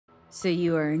So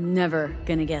you are never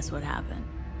gonna guess what happened.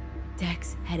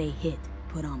 Dex had a hit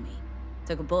put on me.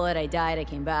 Took a bullet, I died, I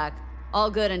came back. All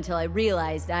good until I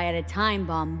realized I had a time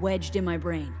bomb wedged in my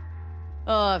brain.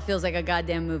 Oh, it feels like a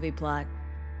goddamn movie plot.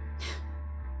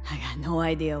 I got no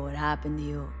idea what happened to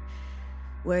you,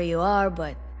 where you are,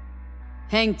 but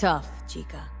hang tough,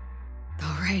 chica.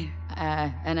 All right,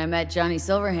 and I met Johnny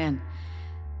Silverhand.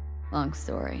 Long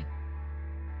story.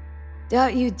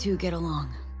 Doubt you two get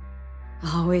along.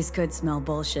 Always could smell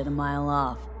bullshit a mile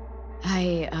off.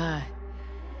 I,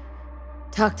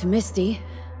 talked to Misty.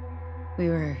 We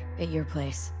were at your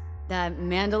place. That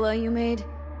mandala you made?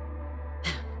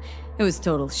 It was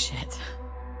total shit.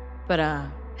 But,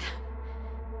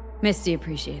 Misty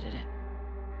appreciated it.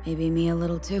 Maybe me a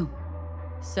little too.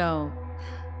 So,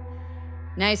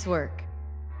 nice work.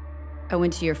 I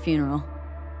went to your funeral.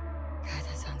 God,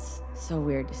 that sounds so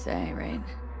weird to say, right?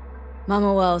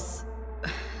 Mama Wells...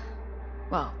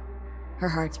 Well, her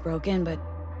heart's broken, but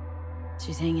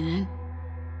she's hanging in.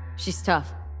 She's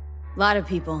tough. A lot of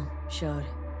people showed,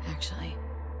 actually.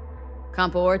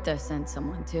 Campo Horta sent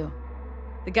someone, too.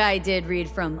 The guy did read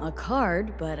from a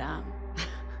card, but,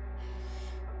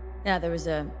 yeah, there was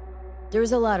a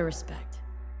lot of respect.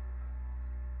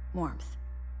 Warmth.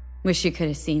 Wish you could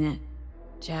have seen it,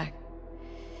 Jack.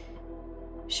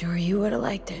 Sure you would have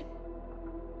liked it.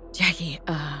 Jackie,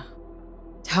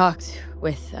 talked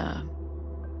with,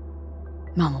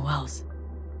 Mama Wells.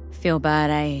 Feel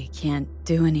bad I can't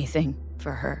do anything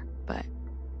for her, but,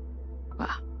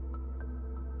 well,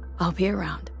 I'll be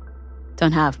around.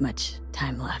 Don't have much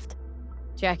time left.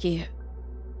 Jackie,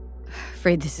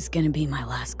 afraid this is gonna be my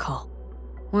last call.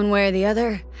 One way or the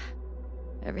other,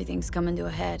 everything's coming to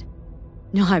a head.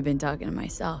 No, I've been talking to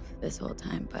myself this whole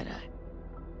time, but,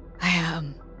 I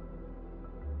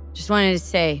just wanted to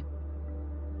say,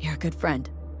 you're a good friend,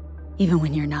 even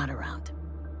when you're not around.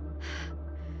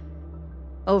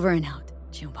 Over and out,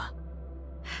 Chumba.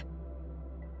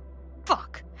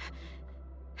 Fuck.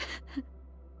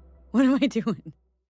 What am I doing?